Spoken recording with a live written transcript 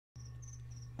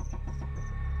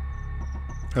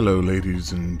Hello,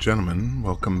 ladies and gentlemen.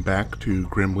 Welcome back to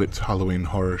Grimwit's Halloween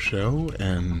Horror Show,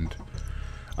 and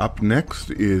up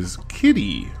next is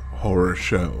Kitty Horror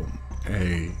Show,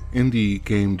 a indie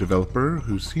game developer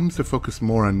who seems to focus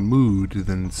more on mood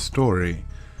than story,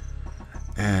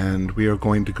 and we are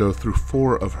going to go through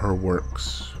 4 of her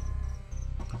works,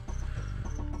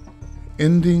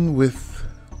 ending with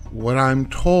what I'm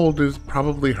told is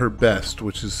probably her best,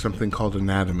 which is something called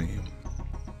Anatomy.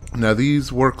 Now,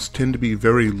 these works tend to be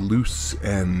very loose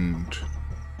and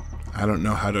I don't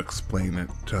know how to explain it.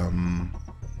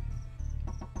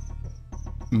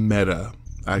 Meta,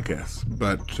 I guess.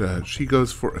 But she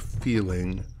goes for a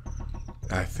feeling,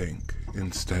 I think,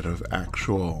 instead of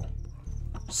actual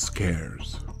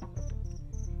scares.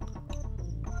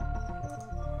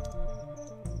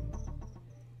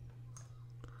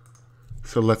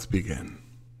 So let's begin.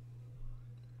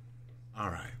 All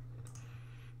right.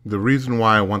 The reason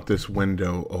why I want this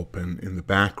window open in the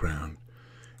background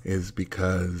is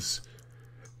because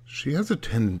she has a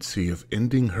tendency of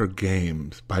ending her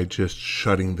games by just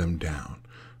shutting them down.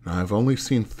 Now, I've only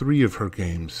seen 3 of her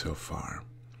games so far.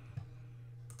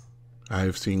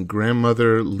 I've seen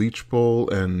Grandmother, Leech Bowl,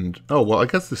 and... oh, well, I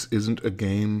guess this isn't a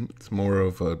game. It's more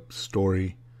of a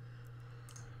story.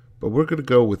 But we're going to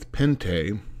go with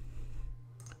Pente,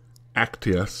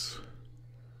 Actius,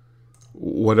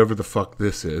 whatever the fuck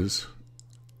this is,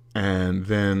 and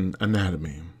then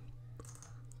Anatomy.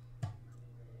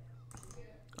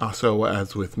 Also,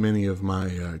 as with many of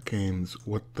my games,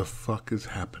 what the fuck is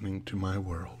happening to my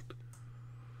world?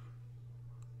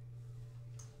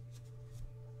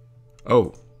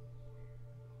 Oh.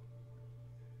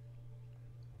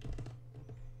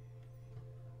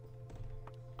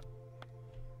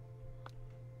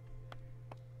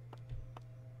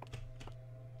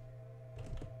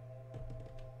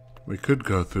 We could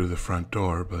go through the front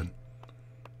door, but...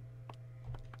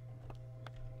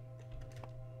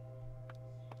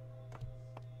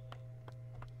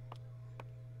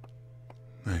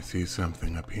 I see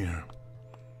something up here.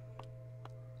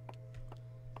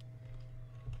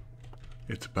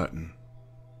 It's a button.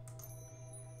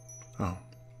 Oh.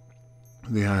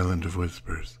 The Island of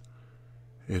Whispers.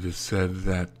 It is said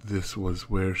that this was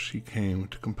where she came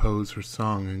to compose her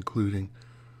song, including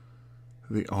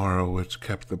the aura which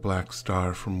kept the black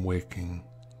star from waking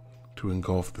to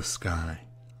engulf the sky.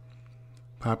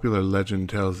 Popular legend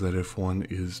tells that if one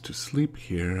is to sleep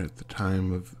here at the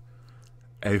time of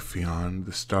Aphion,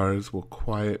 the stars will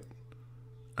quiet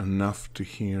enough to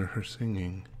hear her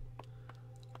singing.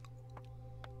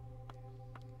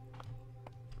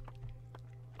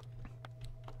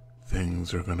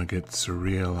 Things are gonna get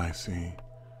surreal, I see.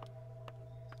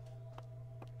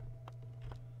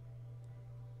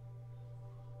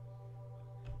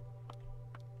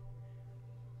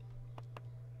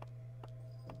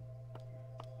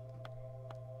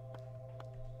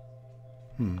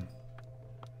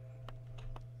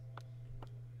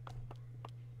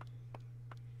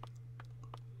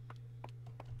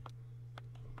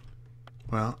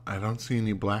 Well, I don't see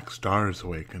any black stars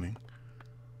awakening.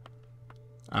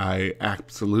 I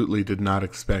absolutely did not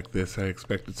expect this. I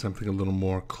expected something a little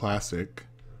more classic.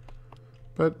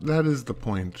 But that is the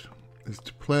point, is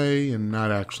to play and not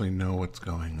actually know what's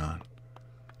going on.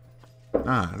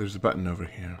 Ah, there's a button over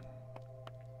here.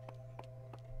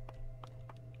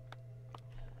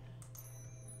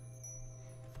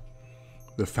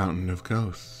 The Fountain of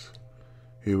Ghosts.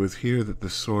 It was here that the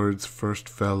swords first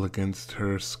fell against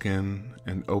her skin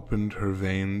and opened her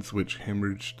veins, which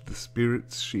hemorrhaged the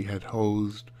spirits she had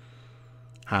housed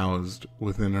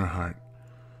within her heart.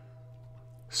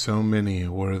 So many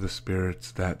were the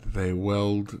spirits that they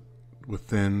welled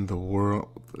within the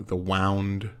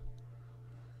wound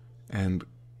and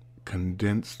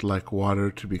condensed like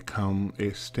water to become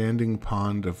a standing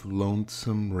pond of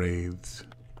lonesome wraiths.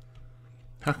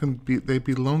 How can they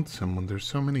be lonesome when there's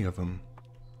so many of them?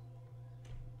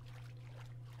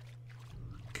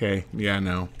 Okay, yeah,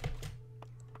 no.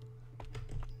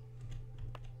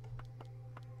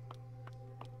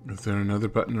 Is there another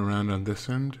button around on this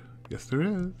end? Yes, there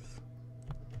is.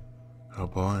 Oh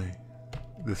boy,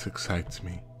 this excites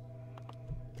me.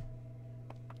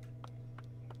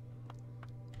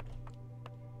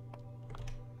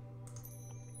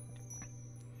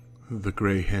 The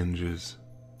gray hinges.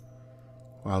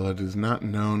 While it is not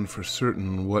known for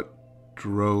certain what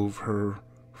drove her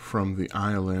from the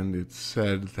island, it's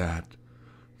said that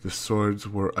the swords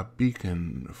were a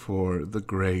beacon for the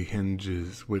gray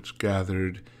hinges which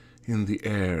gathered in the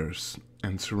air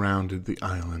and surrounded the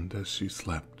island as she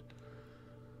slept.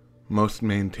 Most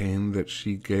maintain that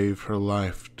she gave her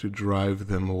life to drive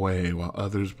them away, while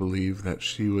others believe that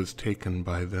she was taken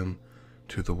by them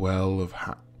to the well of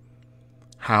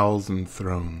howls and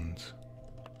thrones.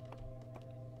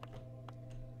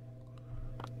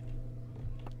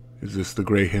 Is this the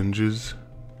Grey Hinges?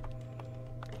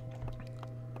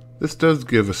 This does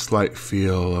give a slight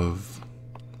feel of,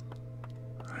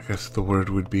 I guess the word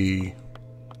would be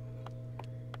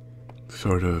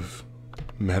sort of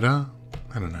meta?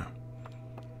 I don't know.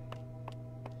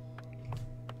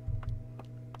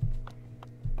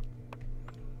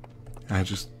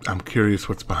 I'm curious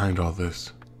what's behind all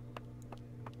this.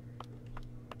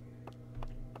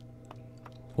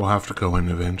 We'll have to go in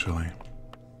eventually.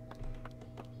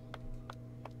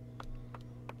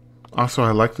 Also,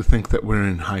 I like to think that we're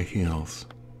in high heels.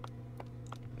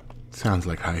 Sounds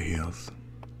like high heels.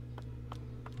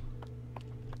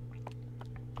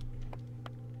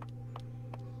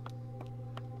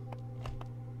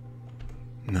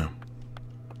 No.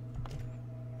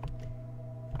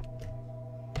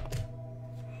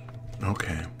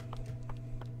 Okay.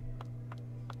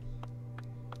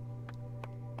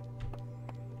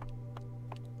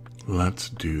 Let's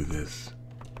do this.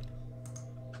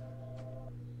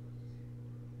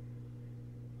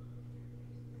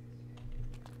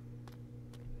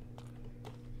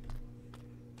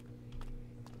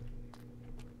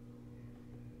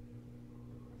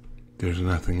 There's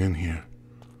nothing in here.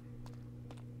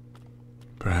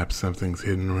 Perhaps something's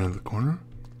hidden around the corner?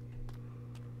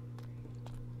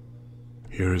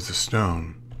 Here is a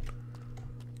stone.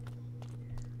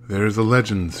 There is a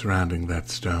legend surrounding that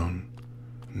stone.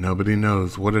 Nobody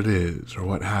knows what it is or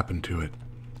what happened to it,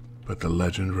 but the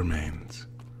legend remains.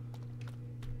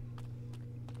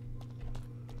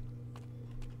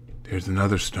 Here's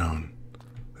another stone.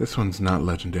 This one's not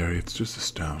legendary, it's just a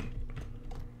stone.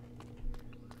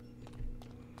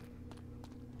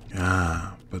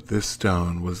 Ah, but this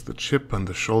stone was the chip on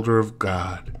the shoulder of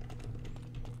God.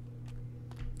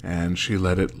 And she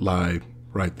let it lie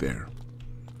right there,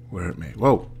 where it may.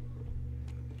 Whoa!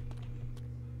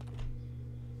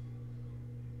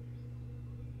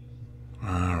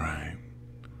 Alright.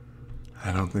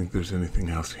 I don't think there's anything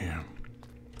else here.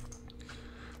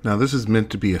 Now, this is meant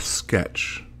to be a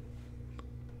sketch.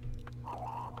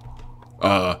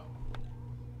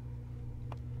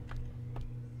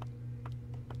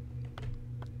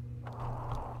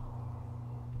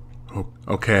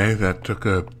 Okay, that took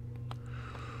a...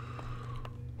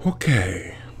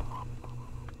 Okay.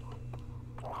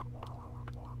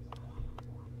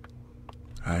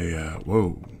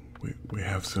 Whoa. We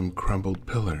have some crumbled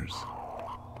pillars.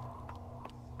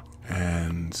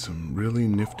 And some really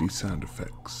nifty sound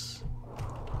effects.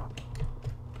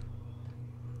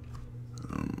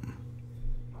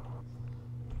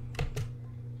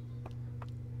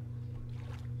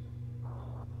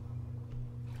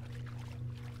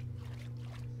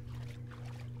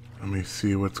 Let me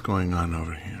see what's going on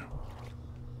over here.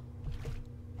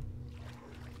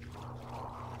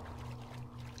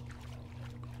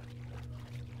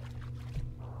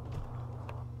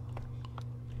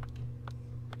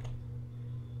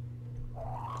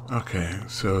 Okay,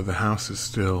 so the house is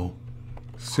still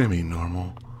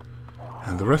semi-normal,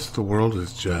 and the rest of the world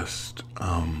is just,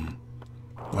 well,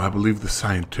 I believe the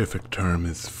scientific term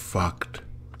is fucked.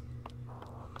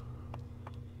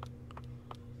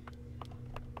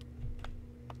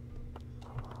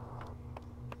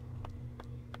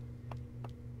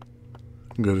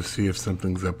 Go to see if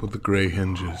something's up with the Grey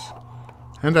Hinges,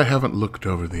 and I haven't looked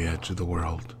over the edge of the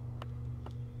world.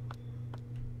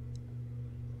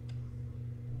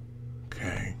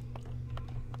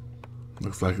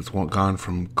 Looks like it's gone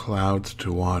from clouds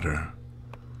to water,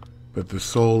 but the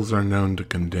souls are known to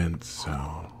condense,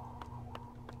 so...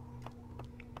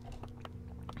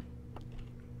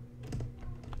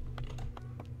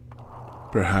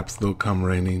 Perhaps they'll come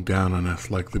raining down on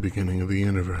us like the beginning of the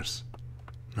universe.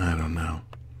 I don't know.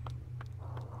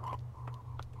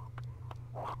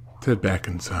 Let's head back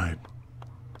inside.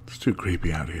 It's too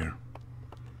creepy out here.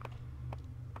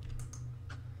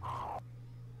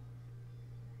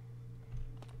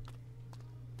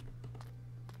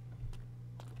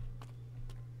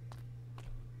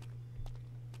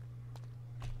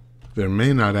 There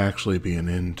may not actually be an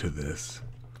end to this,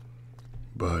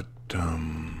 but, did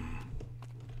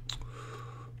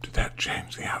that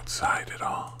change the outside at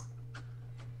all?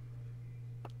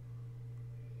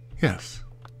 Yes.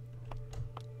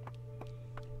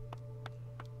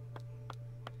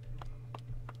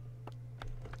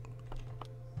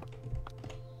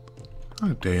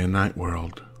 A day and night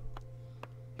world.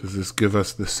 Does this give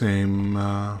us the same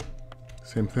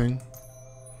thing?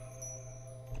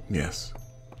 Yes.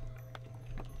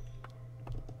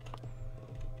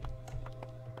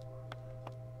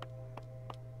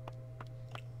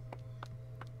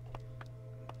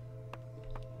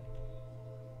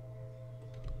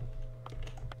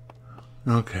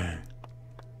 Okay.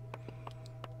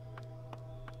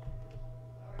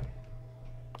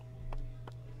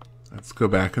 Let's go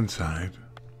back inside.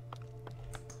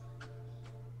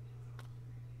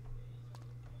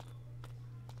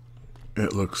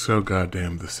 It looks so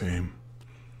goddamn the same.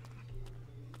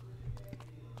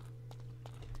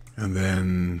 And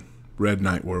then Red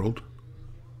Knight World.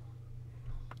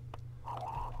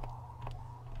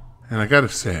 And I gotta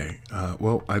say,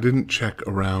 well, I didn't check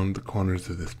around the corners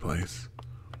of this place.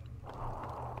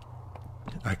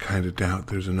 I kind of doubt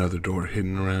there's another door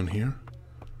hidden around here.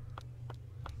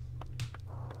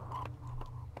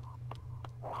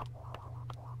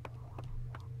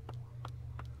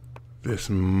 This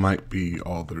might be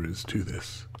all there is to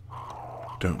this.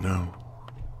 Don't know.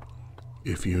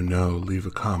 If you know, leave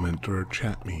a comment or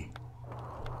chat me.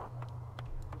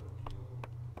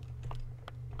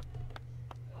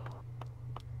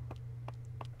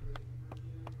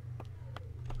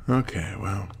 Okay,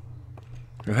 well,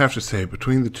 I'd have to say,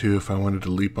 between the two, if I wanted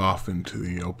to leap off into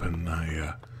the open,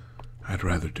 I'd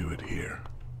rather do it here.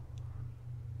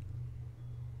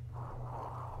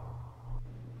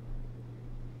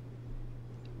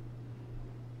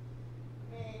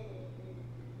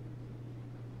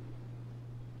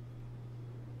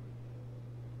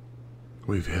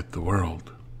 We've hit the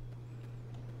world.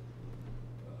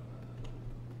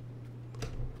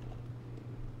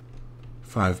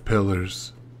 Five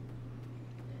pillars.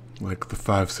 Like the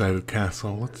five-sided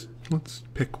castle. Let's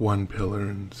pick one pillar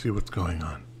and see what's going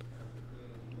on.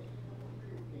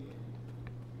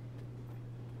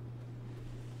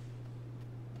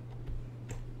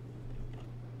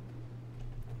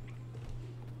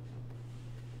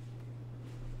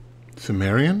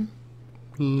 Sumerian?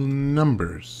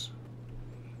 Numbers.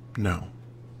 No.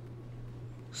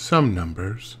 Some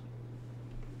numbers.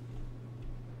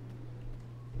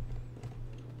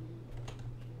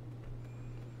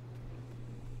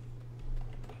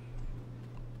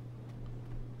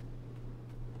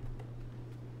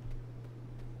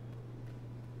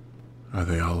 Are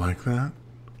they all like that?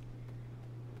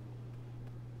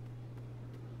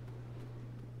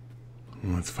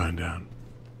 Let's find out.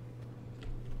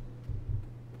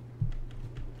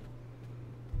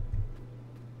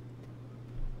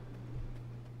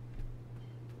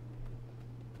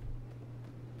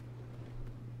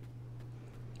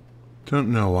 Don't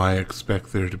know why I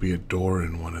expect there to be a door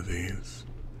in one of these.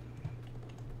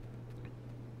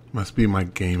 Must be my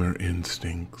gamer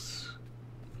instincts.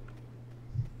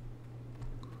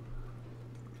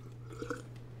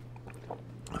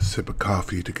 A sip of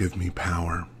coffee to give me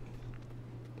power.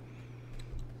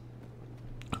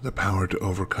 The power to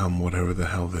overcome whatever the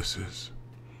hell this is.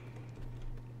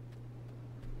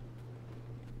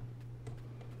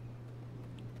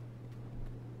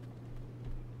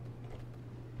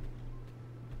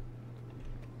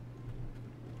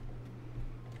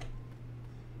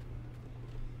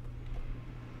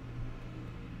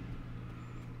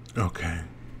 Okay.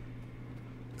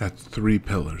 That's 3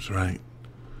 pillars, right?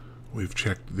 We've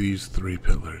checked these 3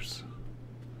 pillars.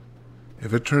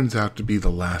 If it turns out to be the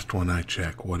last one I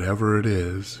check, whatever it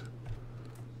is,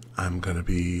 I'm gonna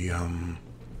be,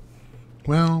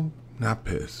 well, not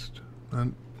pissed. I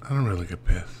don't really get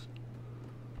pissed.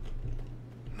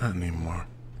 Not anymore.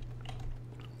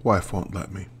 Wife won't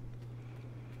let me.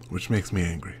 Which makes me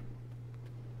angry.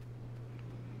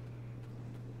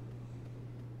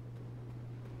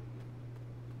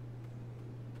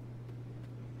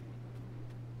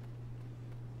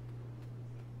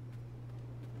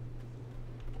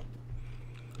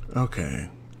 Okay,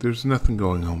 there's nothing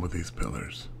going on with these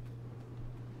pillars.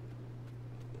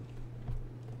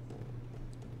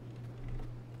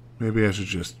 Maybe I should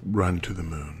just run to the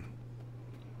moon.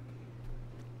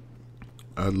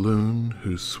 A loon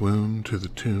who swooned to the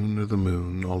tune of the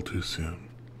moon all too soon.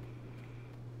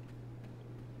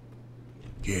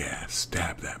 Yeah,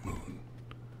 stab that moon.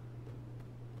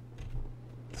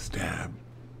 Stab.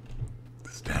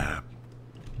 Stab.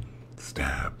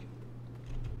 Stab.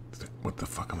 What the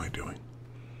fuck am I doing?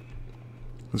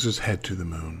 Let's just head to the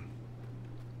moon.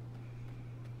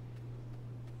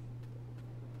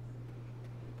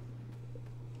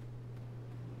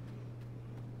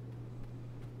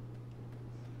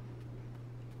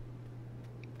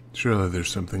 Surely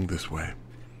there's something this way.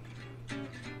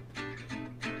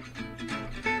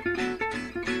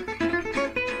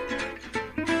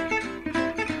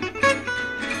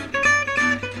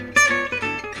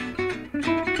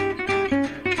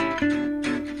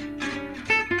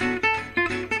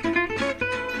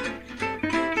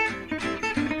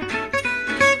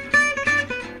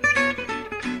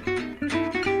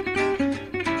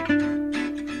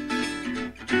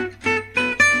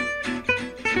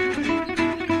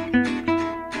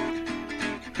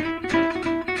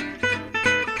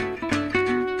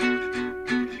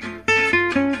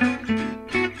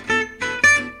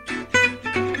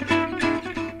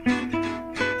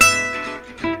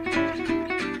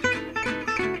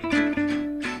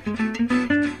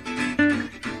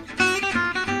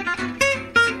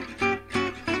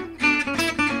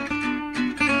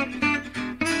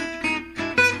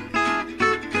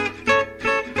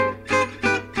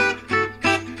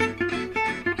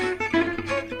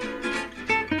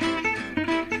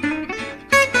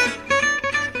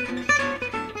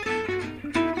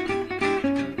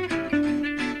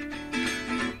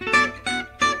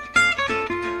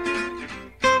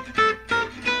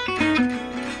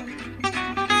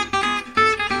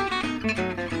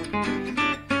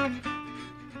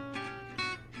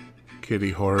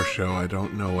 kitty horror show. I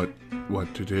don't know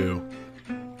what to do.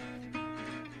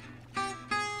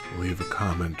 Leave a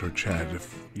comment or chat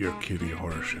if you're a kitty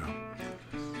horror show.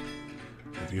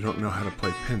 If you don't know how to play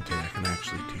Pente, I can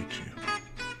actually teach you.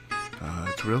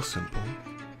 It's real simple.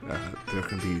 There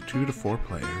can be 2 to 4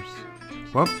 players.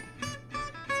 Well,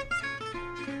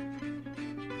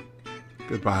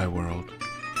 goodbye, world.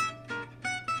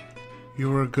 You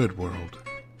were a good world.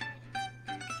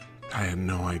 I had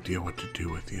no idea what to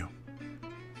do with you.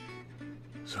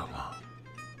 So long.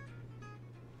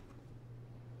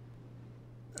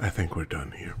 I think we're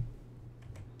done here.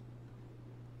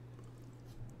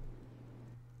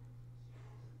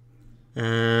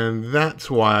 And that's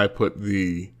why I put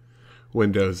the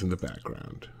windows in the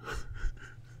background.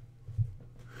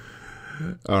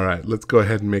 All right, let's go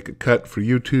ahead and make a cut for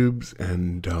YouTube's,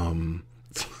 and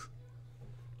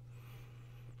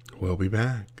we'll be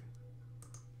back.